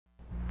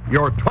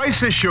You're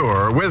twice as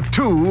sure with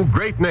two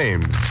great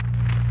names,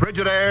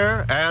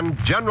 Frigidaire and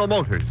General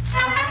Motors.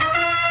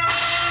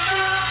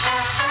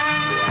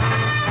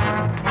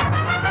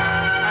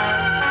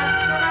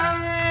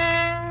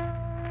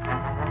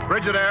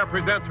 Frigidaire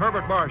presents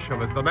Herbert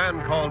Marshall as the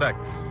man called X.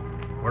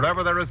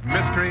 Wherever there is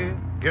mystery,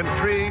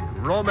 intrigue,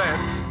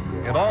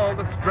 romance, in all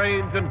the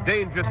strange and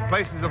dangerous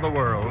places of the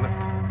world,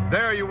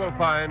 there you will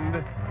find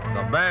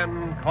the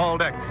man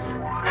called X.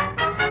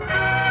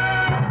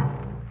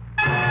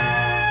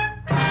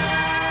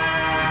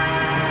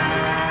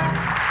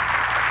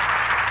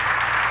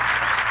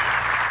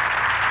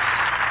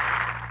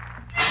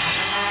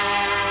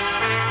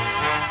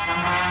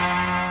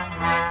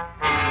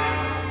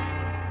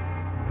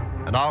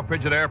 And now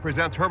Frigidaire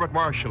presents Herbert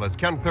Marshall as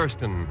Ken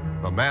Thurston,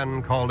 the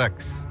man called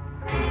X.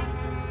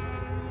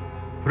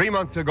 3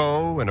 months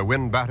ago, in a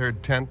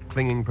wind-battered tent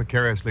clinging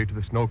precariously to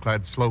the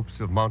snow-clad slopes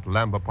of Mount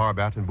Lamba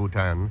Parbat in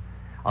Bhutan,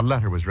 a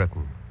letter was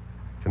written.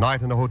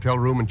 Tonight, in a hotel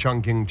room in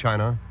Chongqing,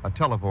 China, a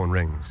telephone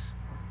rings.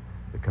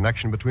 The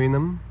connection between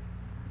them?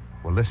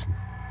 Well, listen.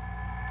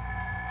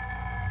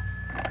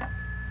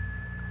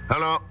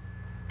 Hello.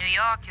 New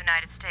York,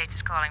 United States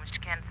is calling.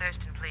 Mr. Ken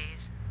Thurston,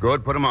 please.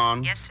 Good, put him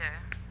on. Yes, sir.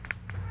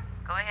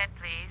 Go ahead,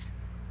 please.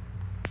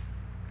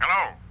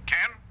 Hello,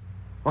 Ken?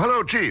 Well,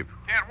 hello, Chief.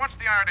 Ken, what's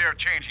the idea of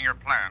changing your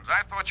plans?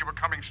 I thought you were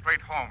coming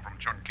straight home from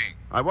Chongqing.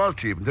 I was,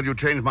 Chief, until you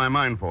changed my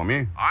mind for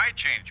me. I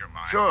changed your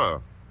mind?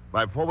 Sure.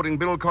 By forwarding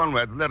Bill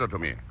Conrad's letter to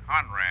me.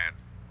 Conrad?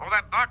 Oh,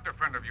 that doctor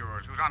friend of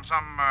yours who's on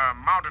some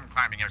mountain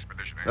climbing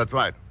expedition. That's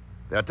right.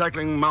 They're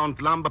tackling Mount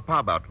Lamba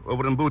Parbat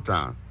over in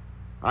Bhutan.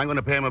 I'm going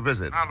to pay him a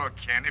visit. Now, look,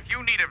 Ken, if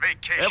you need a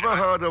vacation... Ever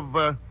heard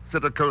of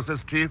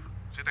psittacosis, Chief?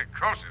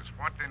 Psittacosis?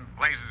 What in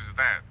blazes is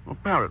that? Well,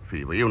 parrot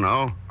fever, you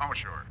know. Oh,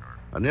 sure.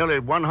 A nearly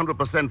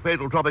 100%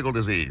 fatal tropical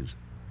disease.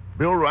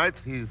 Bill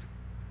writes he's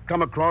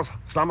come across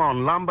some on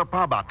Lamba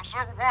Parbat. So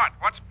what?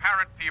 What's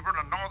parrot fever in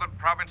the northern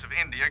province of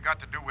India got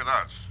to do with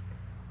us?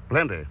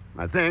 Plenty,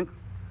 I think.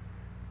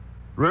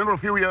 Remember a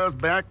few years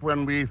back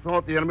when we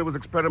thought the enemy was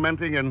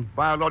experimenting in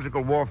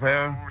biological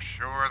warfare? Oh,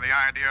 sure. The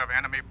idea of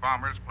enemy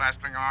bombers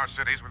plastering our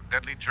cities with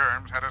deadly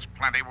germs had us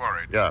plenty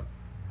worried. Yeah.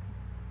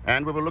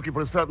 And we were looking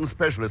for a certain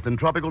specialist in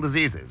tropical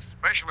diseases.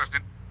 Specialist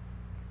in...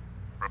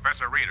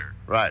 Professor Reeder.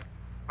 Right.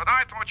 But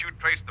I thought you'd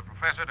traced the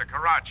professor to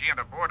Karachi and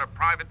aboard a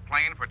private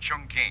plane for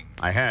Chongqing.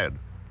 I had.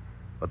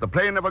 But the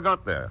plane never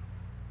got there.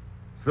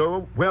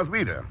 So, where's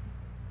Reeder?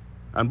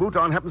 And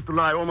Bhutan happens to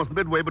lie almost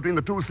midway between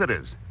the two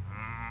cities.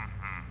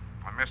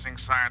 Mm-hmm. A missing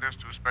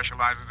scientist who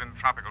specializes in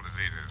tropical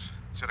diseases.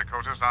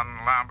 Psittacosis on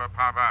Lamba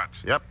Parbat.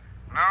 Yep.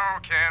 No,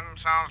 Ken,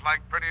 sounds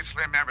like pretty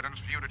slim evidence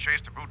for you to chase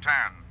to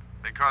Bhutan.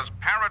 Because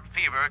parrot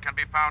fever can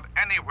be found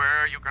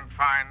anywhere you can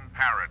find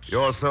parrots.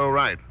 You're so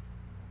right.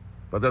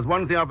 But there's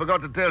one thing I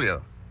forgot to tell you.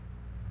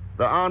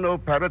 There are no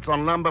parrots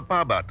on Lamba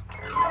Parbat.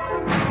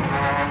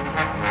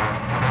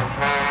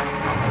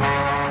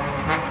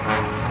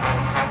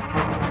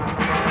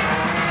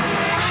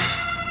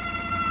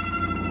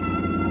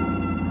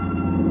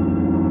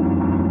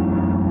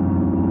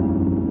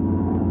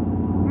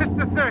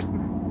 Mr.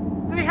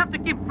 Thurston, do we have to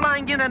keep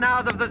flying in and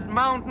out of those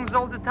mountains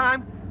all the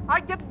time? I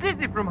get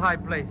dizzy from high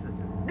places.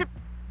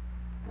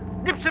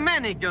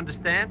 Dipsomanic, you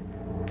understand?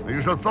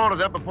 You should have thought of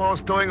that before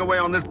stowing away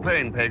on this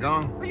plane,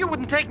 Pagon. You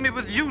wouldn't take me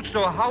with you,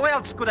 so how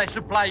else could I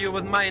supply you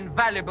with my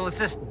invaluable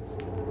assistance?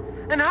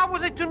 And how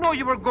was I to know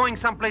you were going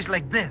someplace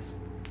like this?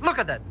 Look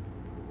at that.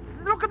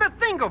 Look at that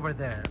thing over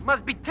there. It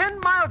must be 10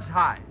 miles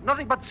high.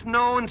 Nothing but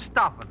snow and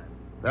stuff on it.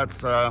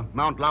 That's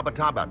Mount Lamba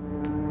Parbat.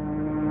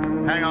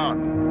 Hang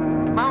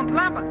on. Mount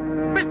Lamba?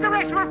 Mr.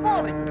 X, we're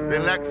falling.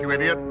 Relax, you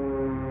idiot.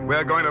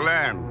 We're going to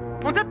land.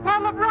 On that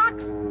pile of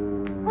rocks?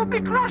 We'll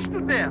be crushed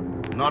to death.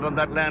 Not on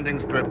that landing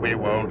strip, we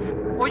won't.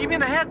 Oh, you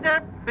mean ahead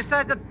there,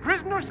 beside that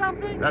prison or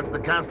something? That's the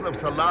castle of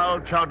Salal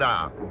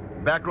Chowdar,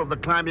 backer of the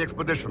climbing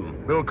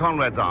expedition Bill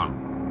Conrad's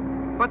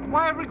on. But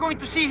why are we going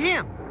to see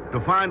him? To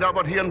find out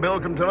what he and Bill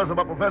can tell us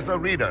about Professor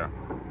Reeder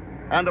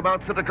and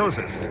about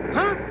psittacosis.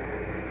 Huh?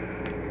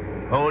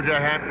 Hold your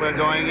hat, we're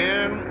going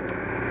in.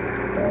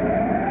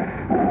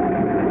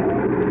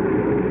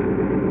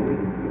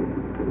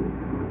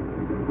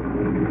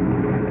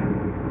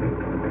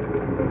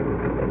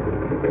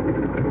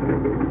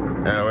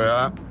 There we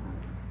are.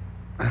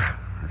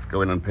 Let's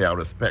go in and pay our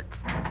respects.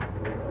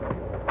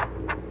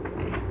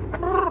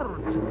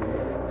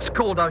 It's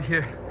cold out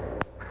here.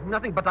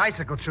 Nothing but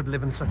icicles should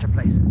live in such a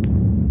place.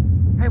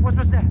 Hey, what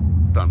was that?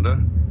 Thunder.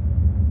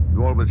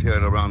 You always hear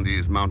it around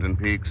these mountain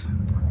peaks.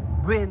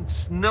 Wind,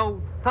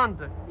 snow,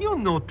 thunder. You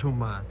know too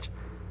much.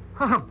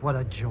 What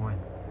a joint.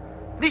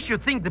 At least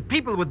you'd think the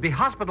people would be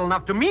hospitable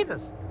enough to meet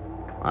us.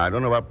 I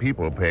don't know about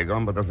people,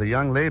 Pagon, but there's a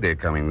young lady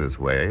coming this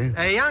way.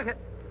 A young...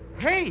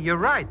 Hey, you're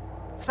right.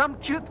 Some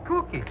cute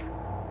cookie.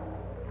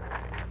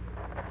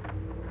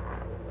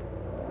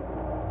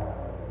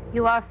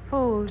 You are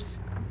fools.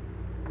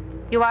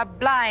 You are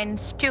blind,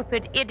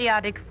 stupid,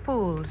 idiotic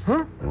fools.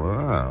 Huh?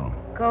 Wow.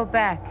 Go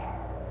back.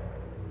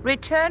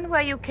 Return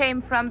where you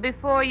came from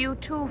before you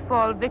too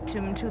fall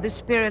victim to the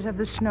spirit of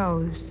the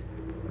snows.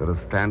 that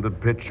a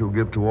standard pitch you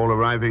give to all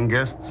arriving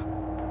guests?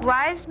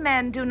 Wise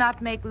men do not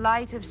make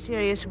light of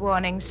serious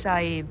warnings,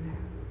 Sahib.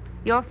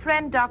 Your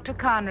friend, Dr.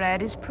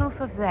 Conrad, is proof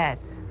of that.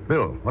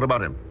 Bill, what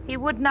about him? He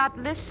would not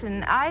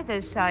listen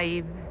either,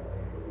 Sahib.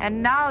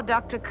 And now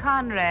Dr.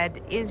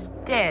 Conrad is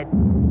dead.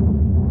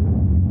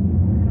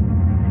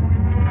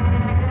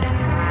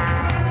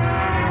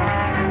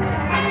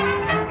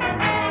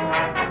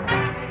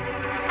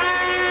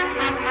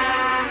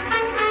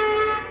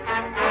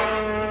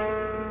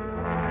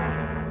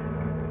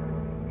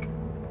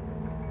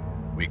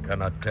 We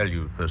cannot tell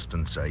you,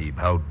 Thurston Sahib,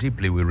 how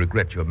deeply we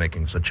regret your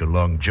making such a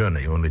long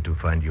journey only to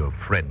find your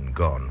friend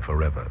gone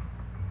forever.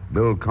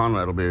 Bill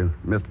Conrad will be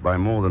missed by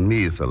more than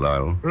me, Sir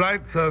Lyle.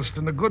 Right,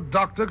 Thurston. A good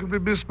doctor can be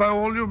missed by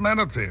all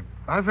humanity.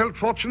 I felt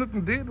fortunate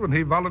indeed when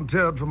he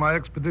volunteered for my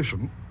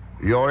expedition.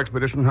 Your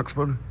expedition,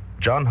 Huxford?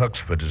 John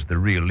Huxford is the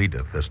real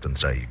leader, Thurston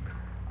Sahib.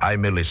 I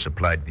merely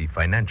supplied the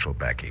financial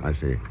backing. I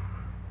see.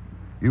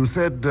 You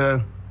said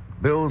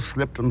Bill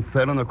slipped and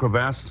fell in a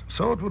crevasse?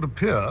 So it would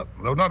appear.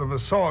 Though none of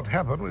us saw it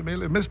happen, we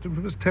merely missed him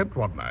from his tent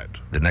one night.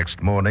 The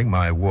next morning,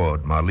 my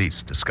ward,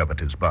 Marlise, discovered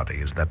his body.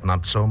 Is that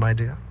not so, my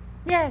dear?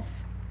 Yes.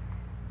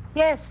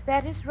 Yes,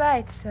 that is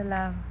right, Sir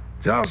Love.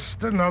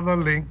 Just another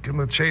link in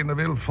the chain of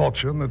ill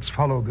fortune that's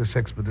followed this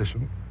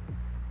expedition.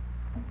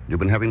 You've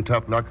been having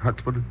tough luck,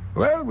 Huxford?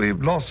 Well,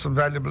 we've lost some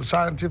valuable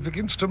scientific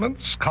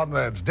instruments.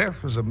 Conrad's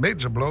death was a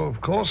major blow,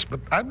 of course, but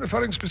I'm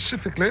referring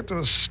specifically to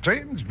a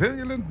strange,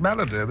 virulent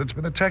malady that's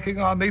been attacking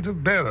our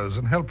native bearers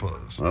and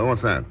helpers. Oh,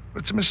 what's that?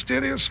 It's a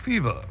mysterious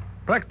fever,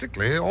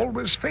 practically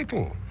always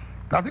fatal.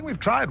 Nothing we've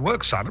tried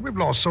works on it. We've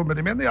lost so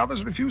many men, the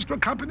others refuse to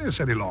accompany us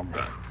any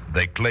longer.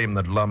 They claim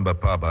that Lamba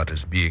Parbat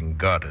is being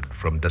guarded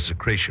from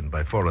desecration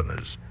by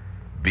foreigners,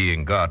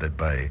 being guarded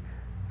by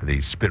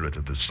the spirit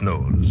of the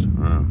snows.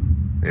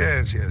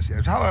 Yes.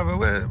 However,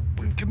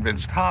 we've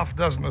convinced half a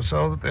dozen or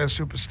so that their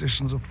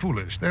superstitions are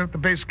foolish. They're at the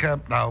base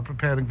camp now,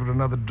 preparing for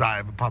another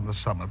drive upon the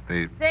summit.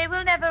 They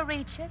will never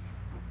reach it.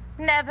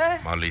 Never.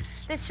 Marlise.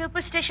 The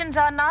superstitions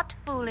are not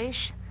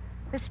foolish.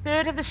 The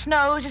spirit of the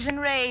snows is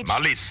enraged.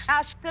 Marlise.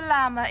 Ask the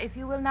Lama. If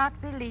you will not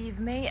believe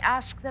me,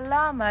 ask the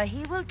Lama.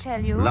 He will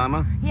tell you.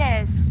 Lama?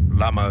 Yes.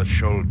 Lama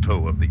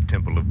Sholto of the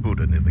Temple of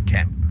Buddha near the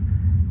camp.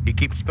 He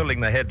keeps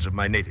filling the heads of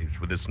my natives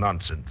with this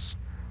nonsense,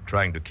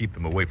 trying to keep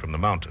them away from the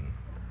mountain.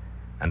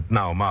 And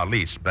now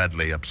Marlise,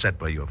 badly upset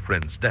by your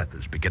friend's death,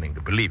 is beginning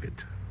to believe it.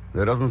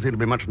 There doesn't seem to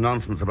be much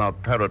nonsense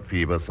about parrot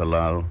fever, Sir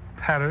Lyle.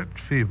 Parrot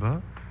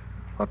fever?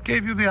 What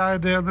gave you the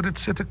idea that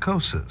it's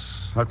psittacosis?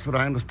 Huxford,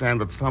 I understand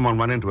that someone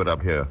ran into it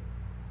up here.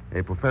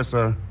 A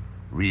Professor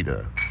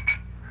Reader.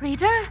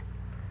 Reader?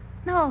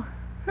 No.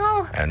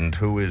 And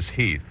who is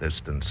he,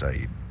 Thurston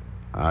Sahib?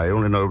 I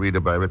only know Reader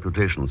by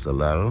reputation, Sir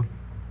Lyle.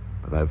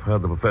 But I've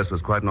heard the professor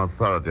is quite an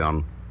authority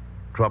on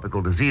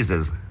tropical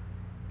diseases.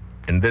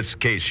 In this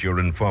case, your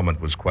informant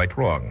was quite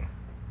wrong.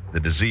 The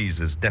disease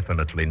is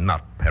definitely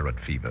not parrot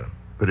fever.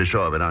 Pretty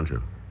sure of it, aren't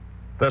you?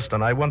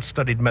 Thurston, I once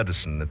studied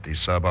medicine at the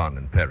Sorbonne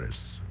in Paris.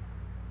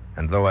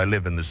 And though I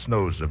live in the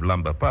snows of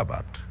Lamba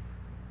Parbat,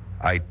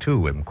 I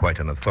too am quite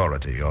an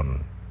authority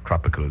on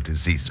tropical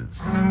diseases.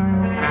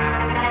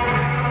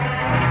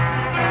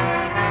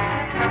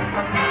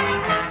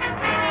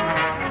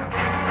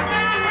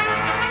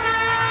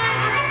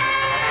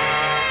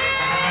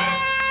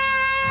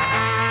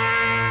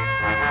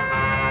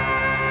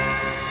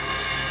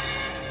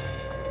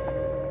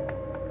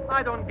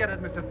 I don't get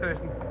it, Mr.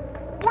 Thurston.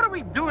 What are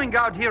we doing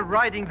out here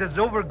riding these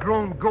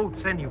overgrown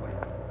goats anyway?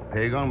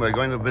 Hagon, we're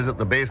going to visit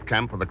the base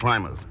camp for the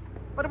climbers.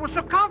 But it was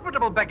so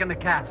comfortable back in the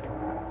castle.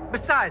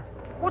 Besides,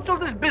 what's all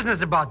this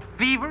business about?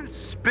 Fevers,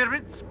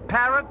 spirits,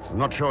 parrots? I'm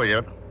not sure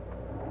yet.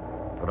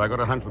 But I got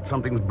a hunch that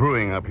something's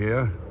brewing up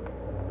here.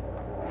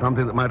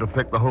 Something that might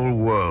affect the whole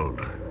world.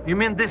 You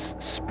mean this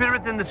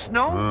spirit in the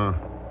snow?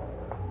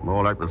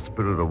 More like the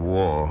spirit of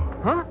war.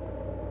 Huh?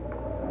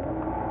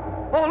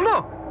 Oh,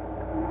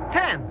 look!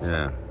 Tents.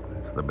 Yeah,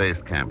 it's the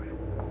base camp.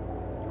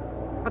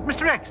 But,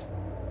 Mr. X,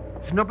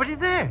 there's nobody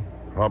there.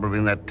 Probably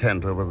in that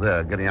tent over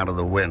there, getting out of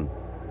the wind.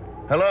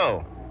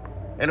 Hello?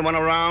 Anyone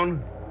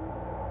around?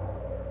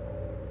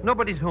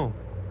 Nobody's home.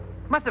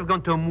 Must have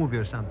gone to a movie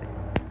or something.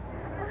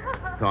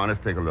 Come on,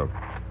 let's take a look.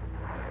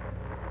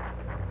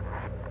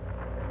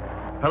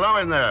 Hello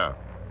in there.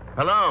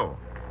 Hello?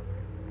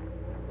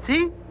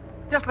 See?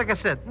 Just like I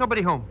said,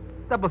 nobody home.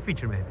 Double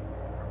feature, maybe.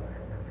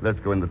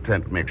 Let's go in the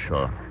tent and make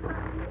sure.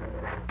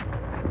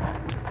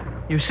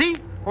 You see?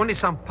 Only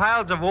some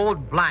piles of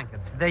old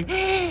blankets.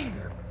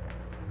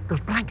 Those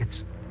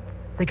blankets,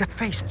 they got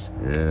faces.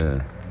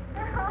 Yeah.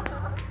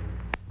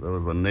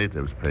 Those were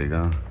natives,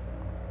 Pagan.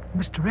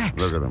 Mr. X.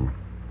 Look at them.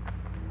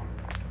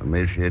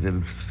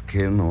 Emaciated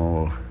skin,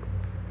 all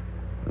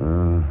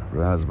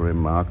raspberry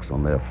marks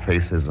on their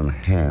faces and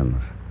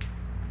hands.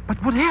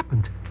 But what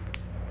happened?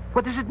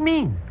 What does it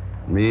mean?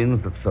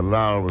 Means that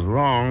Salal was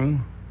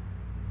wrong.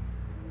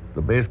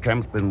 The base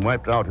camp's been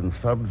wiped out in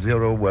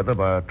sub-zero weather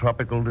by a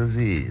tropical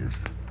disease.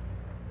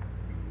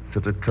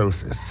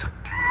 Psittacosis.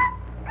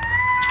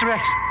 Mr.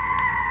 X,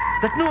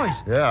 that noise.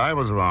 Yeah, I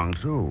was wrong,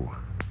 too.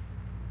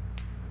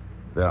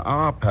 There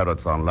are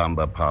parrots on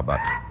Lamba Parbat.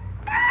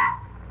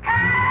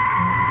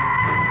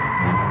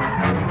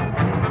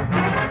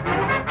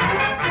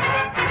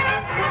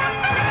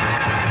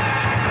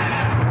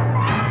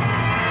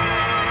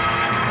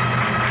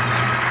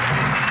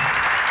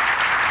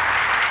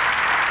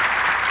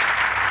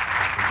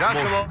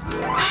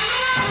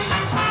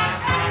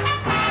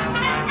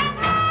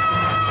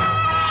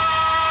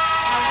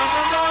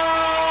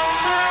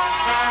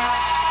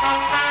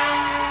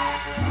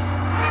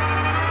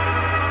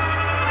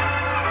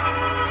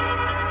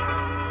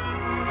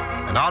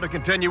 And now to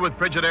continue with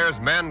Frigidaire's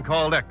Man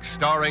Called X,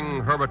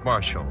 starring Herbert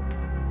Marshall.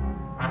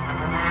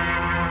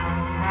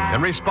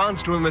 In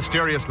response to a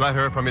mysterious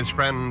letter from his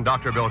friend,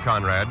 Dr. Bill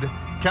Conrad,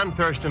 Ken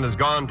Thurston has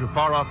gone to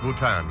far-off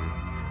Bhutan.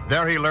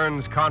 There he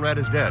learns Conrad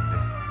is dead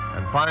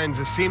and finds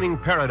a seeming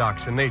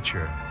paradox in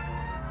nature.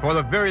 For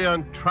the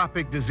virulent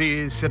tropic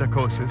disease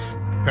psittacosis,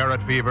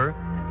 parrot fever,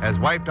 has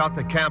wiped out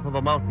the camp of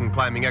a mountain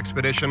climbing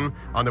expedition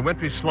on the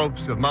wintry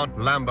slopes of Mount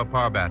Lamba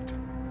Parbat.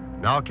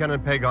 Now Ken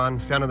and Pagon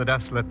stand in the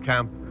desolate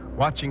camp,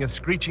 watching a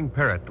screeching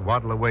parrot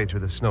waddle away through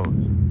the snows.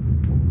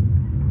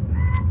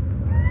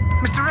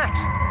 Mr. Rex,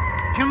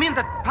 you mean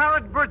that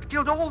parrot bird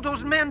killed all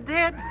those men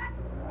dead?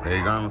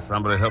 Pagan,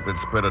 somebody helped it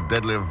spread a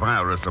deadly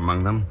virus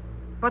among them.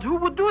 But who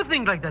would do a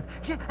thing like that?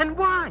 Yeah, and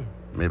why?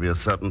 Maybe a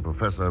certain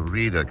Professor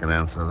Reeder can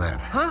answer that.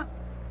 Huh?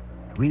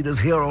 Reeder's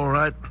here, all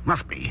right.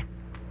 Must be.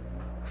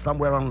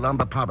 Somewhere on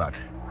Lamba Parbat.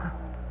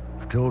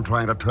 Still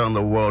trying to turn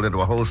the world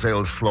into a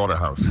wholesale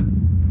slaughterhouse. There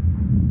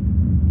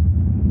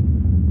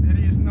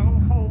is no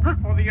hope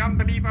for the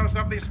unbelievers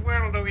of this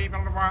world, O evil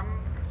one.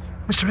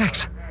 Mr.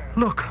 Rex,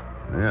 look.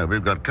 Yeah,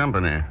 we've got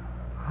company.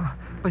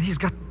 But he's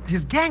got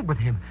his gang with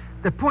him.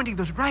 They're pointing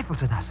those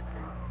rifles at us.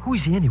 Who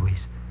is he anyways?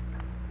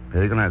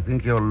 Pagan, I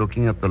think you're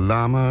looking at the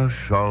Lama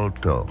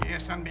Sholto.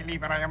 Yes,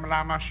 unbeliever, I am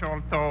Lama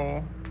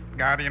Sholto,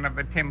 guardian of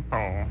the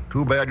temple.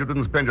 Too bad you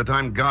didn't spend your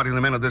time guarding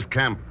the men of this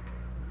camp.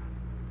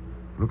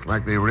 Looks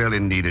like they really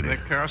needed The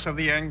it. curse of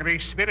the angry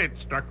spirit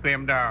struck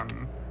them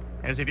down,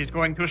 as it is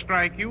going to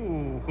strike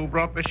you, who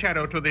brought the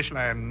shadow to this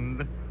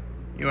land.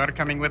 You are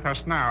coming with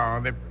us now,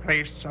 the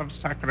place of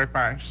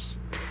sacrifice,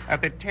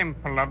 at the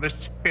temple of the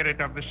spirit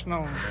of the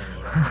snow.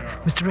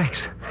 Mr.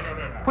 Rex,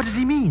 what does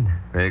he mean?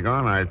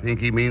 Pagan, I think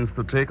he means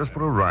to take us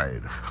for a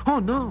ride. Oh,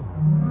 no.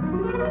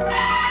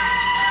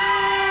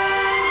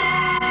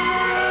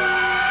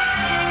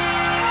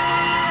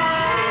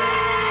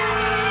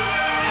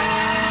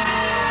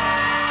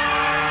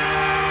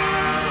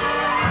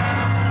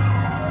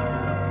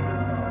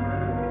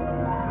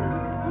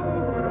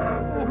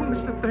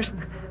 Mr.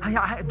 Thurston,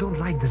 I don't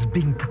like this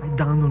being tied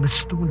down on a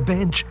stone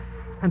bench.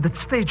 And that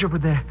stage over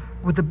there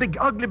with the big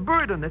ugly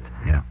bird on it.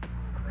 Yeah.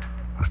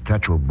 A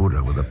statue of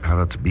Buddha with a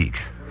parrot's beak.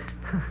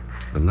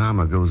 The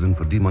Lama goes in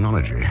for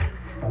demonology.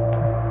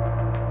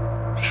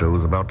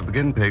 Show's about to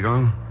begin,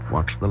 Pagan.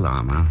 Watch the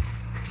Lama.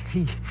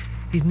 He's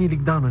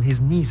kneeling down on his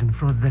knees in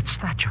front of that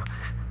statue.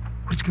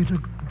 What's he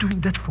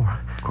doing that for?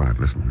 Quiet,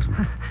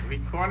 listen. We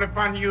call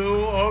upon you,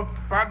 O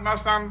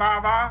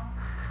Padmasambhava,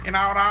 in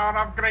our hour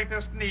of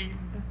greatest need.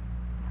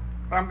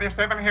 From the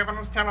seven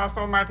heavens, tell us,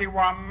 Almighty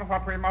One,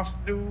 what we must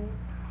do,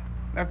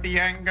 that the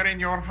anger in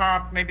your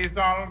heart may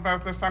dissolve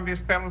as the sun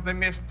dispels the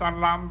mist on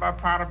Lamba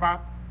Parbat.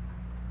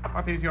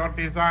 What is your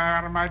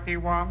desire, Mighty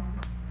One?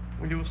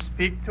 Will you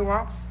speak to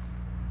us?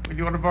 Will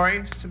your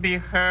voice be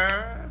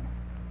heard?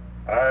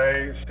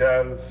 I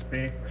shall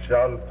speak,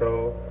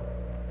 Sholto.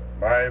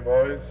 My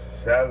voice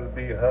shall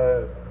be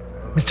heard.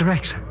 Mr.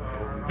 Rex,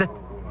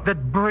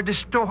 that bird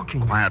is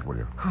talking. Quiet, will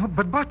you? Oh,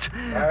 but...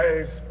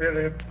 My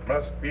spirit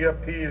must be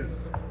appeased.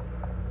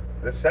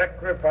 The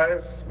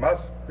sacrifice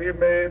must be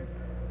made.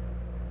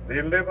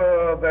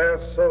 Deliver their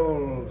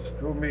souls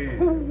to me.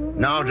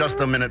 Now, just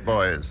a minute,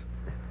 boys.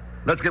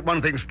 Let's get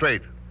one thing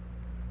straight.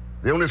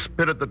 The only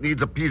spirit that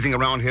needs appeasing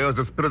around here is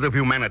the spirit of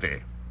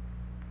humanity.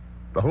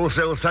 The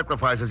wholesale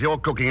sacrifices you're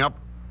cooking up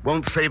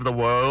won't save the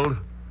world.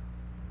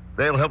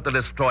 They'll help to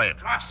destroy it.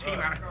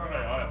 Blasphemer!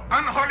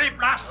 Unholy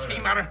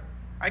blasphemer!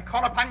 I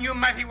call upon you,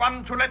 Mighty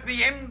One, to let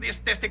me end this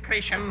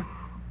desecration.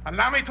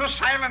 Allow me to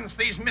silence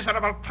these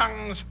miserable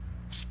tongues.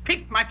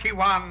 Speak, Mighty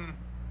One.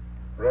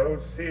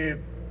 Proceed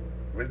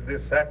with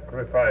the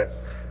sacrifice.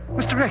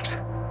 Mr.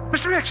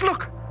 Rex,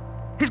 look.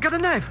 He's got a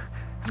knife.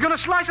 He's gonna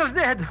slice us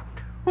dead.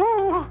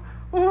 Oh,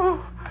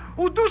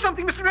 do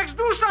something, Mr. Rex,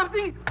 do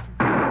something.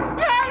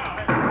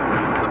 Yes!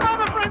 Come on,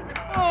 my friend.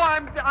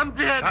 Oh, I'm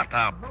dead. Shut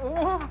up.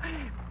 Oh,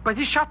 but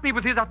he shot me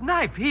with that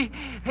knife.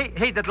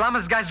 Hey, that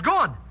Lama's guy's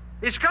gone.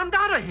 He's come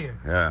out of here.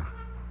 Yeah.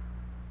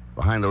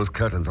 Behind those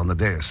curtains on the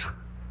dais.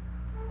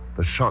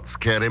 The shot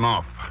scared him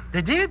off.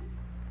 They did?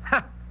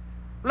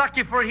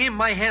 Lucky for him,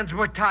 my hands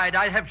were tied.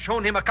 I'd have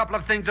shown him a couple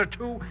of things or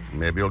two.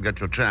 Maybe you'll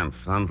get your chance.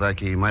 Sounds like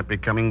he might be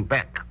coming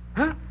back.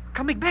 Huh?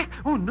 Coming back?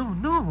 Oh,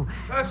 no.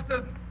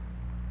 Thurston,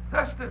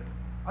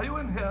 are you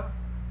in here?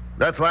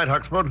 That's right,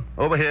 Huxford.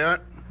 Over here.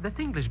 That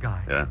English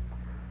guy. Yeah.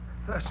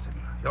 Thurston,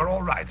 you're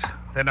all right.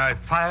 Then I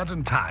fired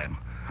in time.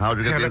 How'd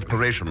you get Here, the let me-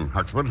 inspiration,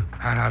 Huxford?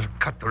 I'll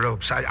cut the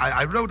ropes.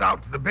 I rode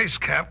out to the base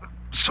camp.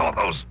 saw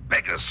those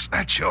beggars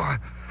snatch you. I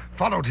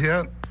followed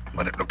here.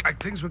 When it looked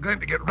like things were going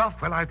to get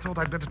rough, well, I thought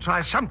I'd better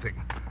try something.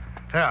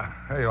 There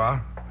you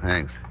are.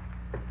 Thanks.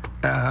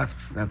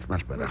 That's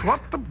much better.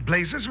 What the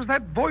blazes was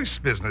that voice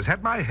business?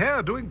 Had my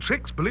hair doing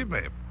tricks, believe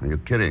me. Are you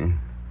kidding?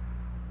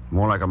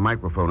 More like a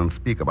microphone and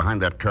speaker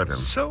behind that curtain.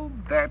 So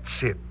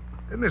that's it.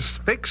 Then this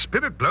fake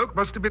spirit bloke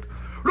must have been...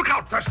 Look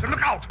out, Thurston,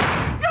 look out!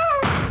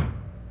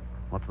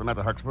 What's the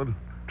matter, Huxford?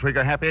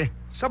 Trigger happy?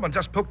 Someone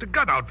just poked a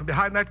gun out from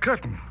behind that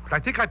curtain. But I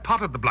think I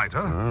potted the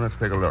blighter. Let's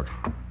take a look.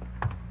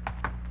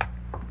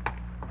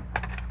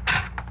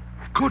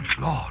 Good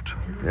Lord.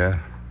 Yeah.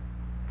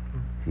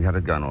 He had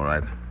a gun, all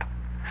right.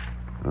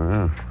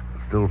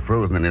 Still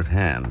frozen in his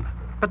hand.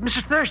 But,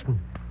 Mr. Thurston,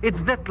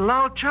 it's that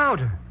Lal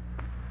Chowder.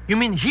 You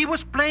mean he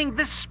was playing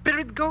this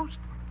spirit ghost?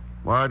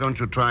 Why don't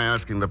you try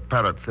asking the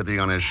parrot sitting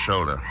on his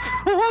shoulder?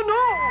 Oh,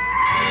 no!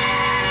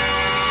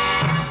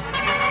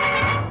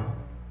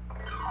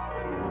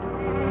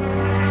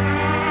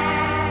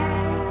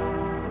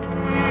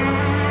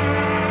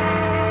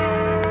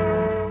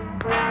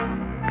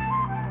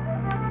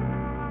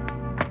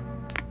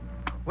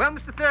 Well,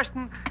 Mr.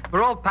 Thurston,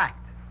 we're all packed.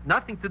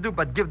 Nothing to do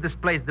but give this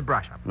place the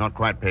brush up. Not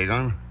quite,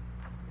 Pagan.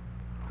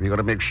 We got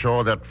to make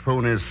sure that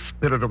phony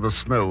spirit of the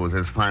snows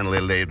is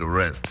finally laid to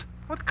rest.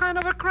 What kind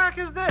of a crack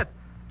is that?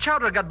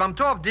 Chowder got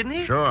bumped off, didn't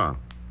he? Sure.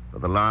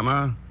 But the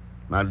llama,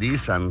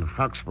 Malise, and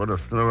Huxford are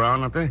still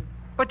around, aren't they?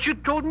 But you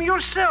told me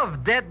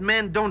yourself dead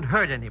men don't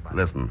hurt anybody.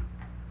 Listen.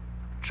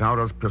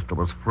 Chowder's pistol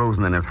was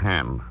frozen in his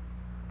hand.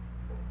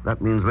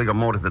 That means rigor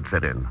mortis had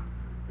set in.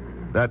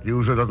 That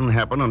usually doesn't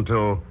happen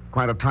until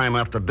quite a time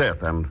after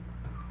death, and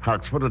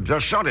Huxford had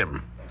just shot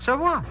him. So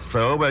what?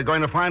 So we're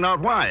going to find out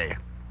why.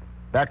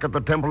 Back at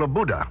the Temple of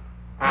Buddha.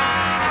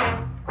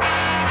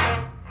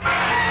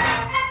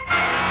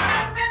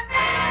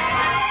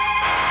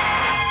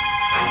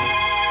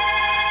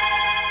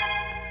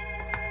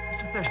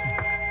 Mr. Thurston,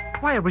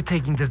 why are we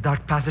taking this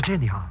dark passage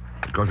anyhow?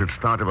 Because it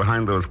started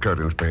behind those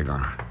curtains,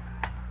 Pagan.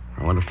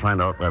 I want to find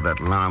out where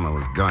that llama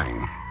was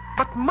going.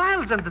 But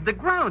miles under the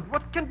ground,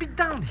 what can be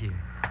down here?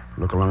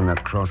 Look along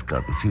that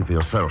crosscut and see for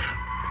yourself.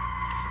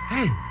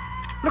 Hey,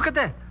 look at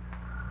that.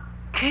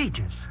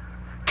 Cages.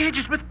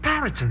 Cages with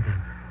parrots in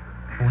them.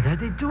 What are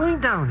they doing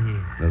down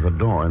here? There's a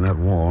door in that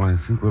wall. I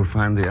think we'll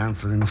find the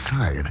answer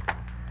inside.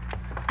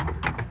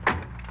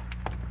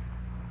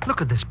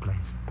 Look at this place.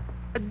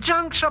 A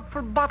junk shop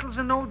for bottles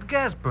and old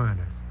gas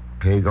burners.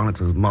 Pagan,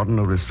 it's as modern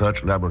a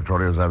research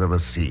laboratory as I've ever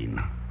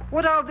seen.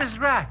 What are these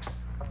racks?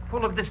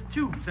 Full of these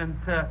tubes and,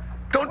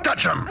 Don't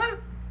touch them! Huh?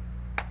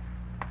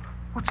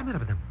 What's the matter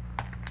with them?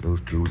 Those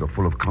tubes are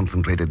full of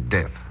concentrated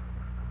death.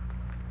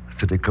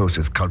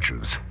 Psittacosis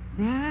cultures.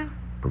 Yeah?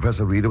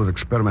 Professor Reeder was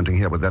experimenting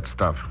here with that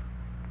stuff.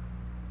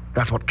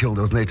 That's what killed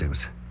those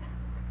natives.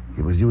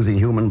 He was using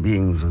human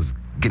beings as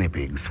guinea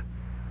pigs,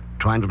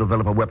 trying to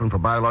develop a weapon for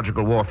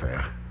biological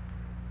warfare.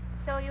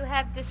 So you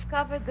have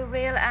discovered the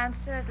real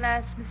answer at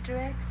last, Mr.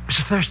 X?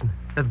 Mr. Thurston,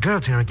 that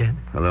girl's here again.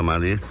 Hello,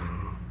 Malise.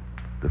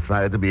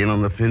 Decided to be in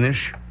on the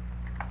finish?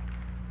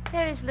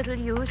 There is little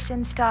use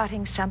in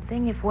starting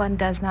something if one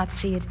does not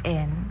see it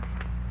end.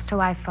 So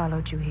I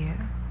followed you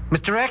here.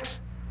 Mr. X,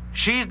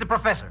 she's the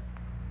professor.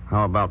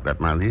 How about that,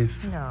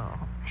 Malise?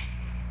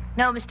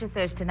 No, Mr.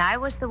 Thurston, I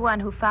was the one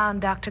who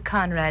found Dr.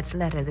 Conrad's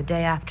letter the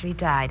day after he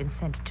died and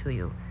sent it to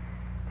you.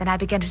 Then I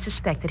began to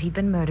suspect that he'd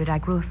been murdered. I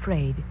grew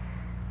afraid.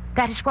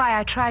 That is why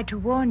I tried to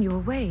warn you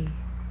away.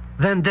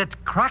 Then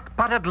that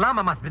crack-potted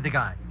llama must be the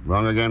guy.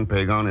 Wrong again,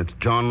 Pagan. It's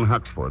John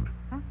Huxford.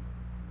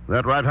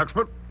 That right,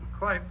 Huxford?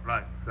 Quite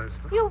right,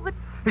 Thurston. But...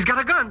 He's got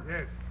a gun.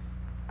 Yes.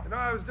 You know,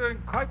 I was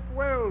doing quite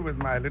well with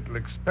my little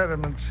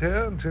experiments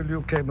here until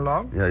you came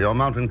along. Yeah, your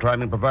mountain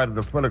climbing provided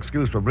a swell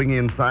excuse for bringing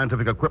in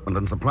scientific equipment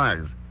and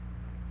supplies.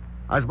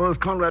 I suppose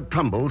Conrad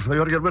tumbled, so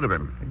you ought to get rid of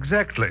him.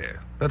 Exactly.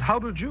 But how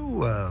did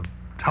you,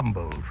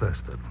 tumble,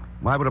 Thurston?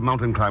 Why would a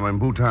mountain climber in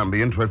Bhutan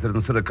be interested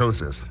in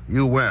psittacosis?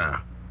 You were.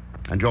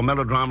 And your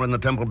melodrama in the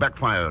temple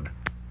backfired.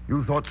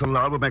 You thought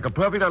Salal would make a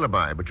perfect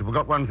alibi, but you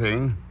forgot one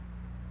thing.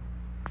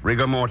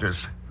 Rigor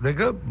mortis.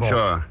 Rigor mortis?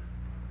 Sure.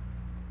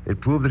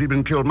 It proved that he'd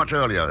been killed much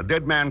earlier. A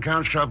dead man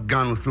can't shove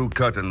guns through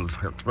curtains,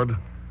 Huxford.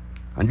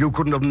 And you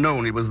couldn't have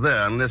known he was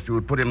there unless you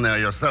had put him there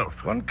yourself.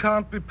 One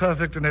can't be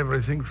perfect in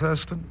everything,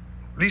 Thurston.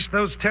 At least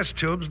those test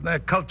tubes and their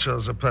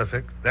cultures are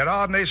perfect. There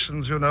are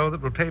nations, you know,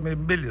 that will pay me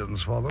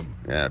millions for them.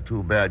 Yeah,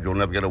 too bad you'll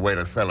never get a way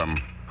to sell them.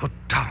 Put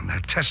down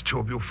that test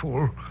tube, you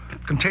fool.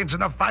 It contains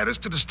enough virus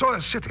to destroy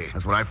a city.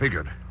 That's what I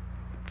figured.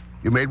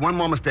 You made one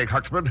more mistake,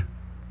 Huxford.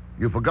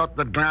 You forgot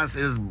that glass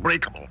is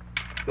breakable.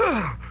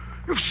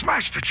 You've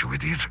smashed it, you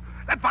idiot.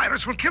 That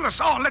virus will kill us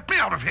all. Let me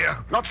out of here.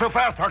 Not so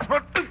fast,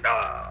 Huxford.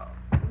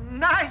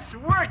 Nice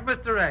work,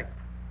 Mr. X.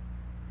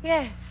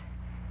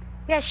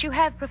 Yes, you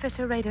have,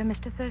 Professor Rader,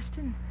 Mr.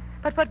 Thurston.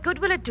 But what good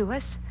will it do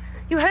us?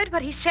 You heard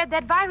what he said.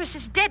 That virus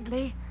is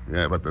deadly.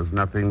 Yeah, but there's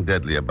nothing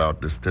deadly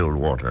about distilled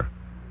water.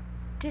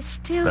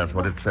 Distilled? That's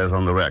what it says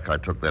on the rack I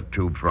took that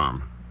tube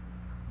from.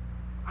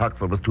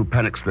 Huxford was too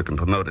panic-stricken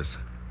to notice.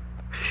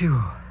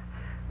 Phew.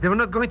 They were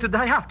not going to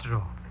die after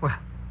all. Well,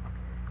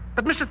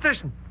 But, Mr.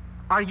 Thurston,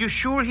 are you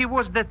sure he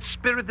was that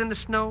spirit in the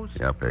snows?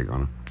 Yeah,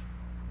 Pagon.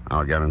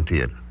 I'll guarantee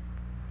it.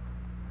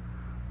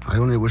 I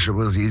only wish it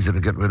was easy to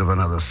get rid of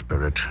another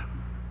spirit.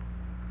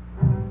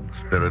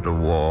 Spirit of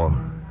war.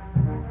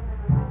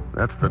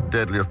 That's the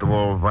deadliest of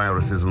all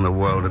viruses in the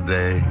world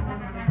today.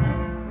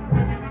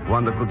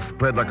 One that could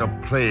spread like a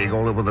plague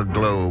all over the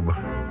globe.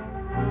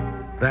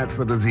 That's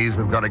the disease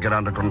we've got to get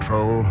under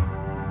control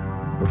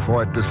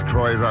before it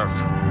destroys us.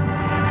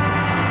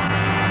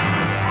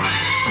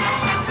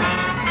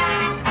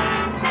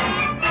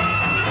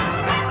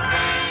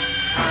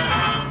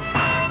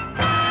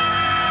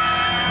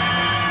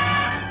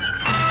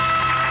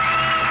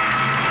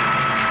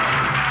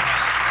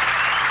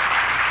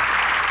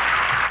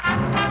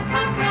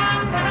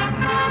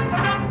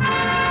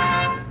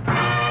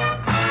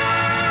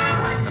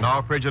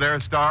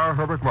 Frigidaire star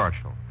Herbert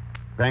Marshall.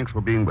 Thanks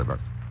for being with us.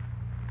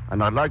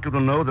 And I'd like you to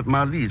know that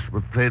Marlise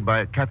was played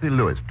by Kathy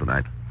Lewis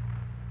tonight.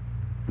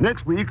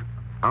 Next week,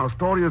 our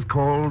story is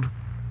called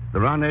The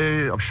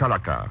Rane of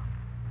Shalaka.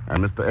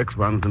 And Mr. X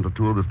runs into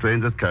two of the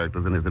strangest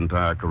characters in his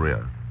entire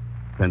career.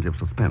 Plenty of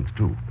suspense,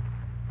 too.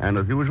 And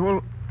as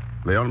usual,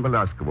 Leon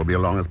Belasco will be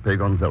along as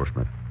Pagon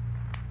Zellschmidt.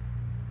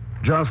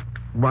 Just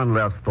one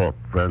last thought,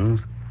 friends.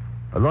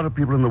 A lot of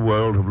people in the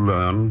world have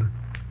learned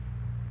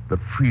that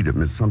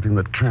freedom is something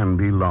that can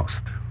be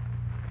lost.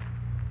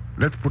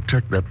 Let's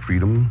protect that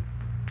freedom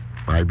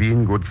by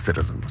being good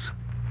citizens,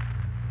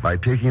 by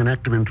taking an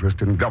active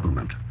interest in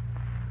government.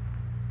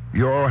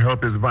 Your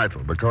help is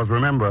vital because,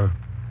 remember,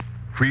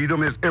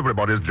 freedom is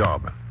everybody's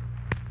job.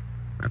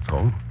 That's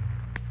all.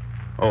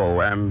 Oh,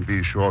 and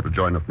be sure to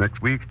join us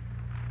next week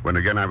when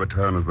again I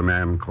return as the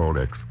man called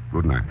X.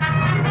 Good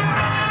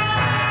night.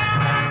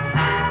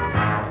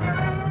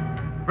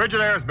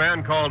 Frigidaire's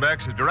Man Called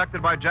X is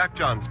directed by Jack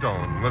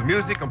Johnstone, with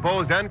music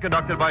composed and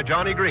conducted by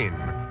Johnny Green.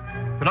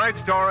 Tonight's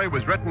story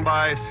was written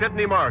by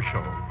Sidney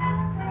Marshall.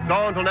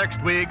 So until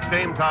next week,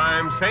 same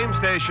time, same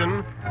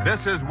station, this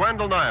is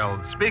Wendell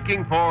Niles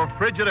speaking for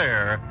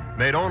Frigidaire,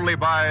 made only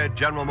by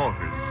General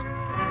Motors.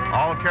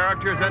 All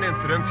characters and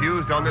incidents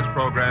used on this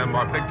program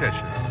are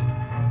fictitious,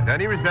 and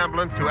any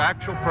resemblance to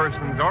actual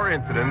persons or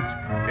incidents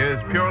is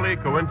purely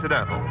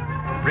coincidental.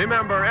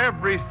 Remember,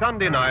 every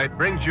Sunday night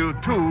brings you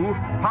two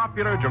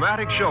popular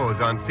dramatic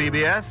shows on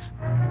CBS,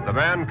 The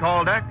Man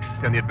Called X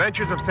and The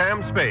Adventures of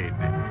Sam Spade.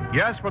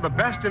 Yes, for the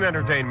best in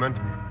entertainment,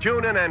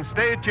 tune in and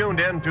stay tuned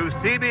in to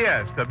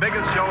CBS, the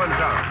biggest show in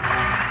town.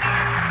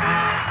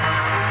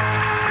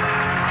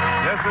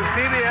 This is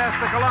CBS,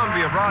 the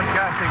Columbia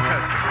Broadcasting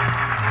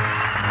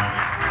System.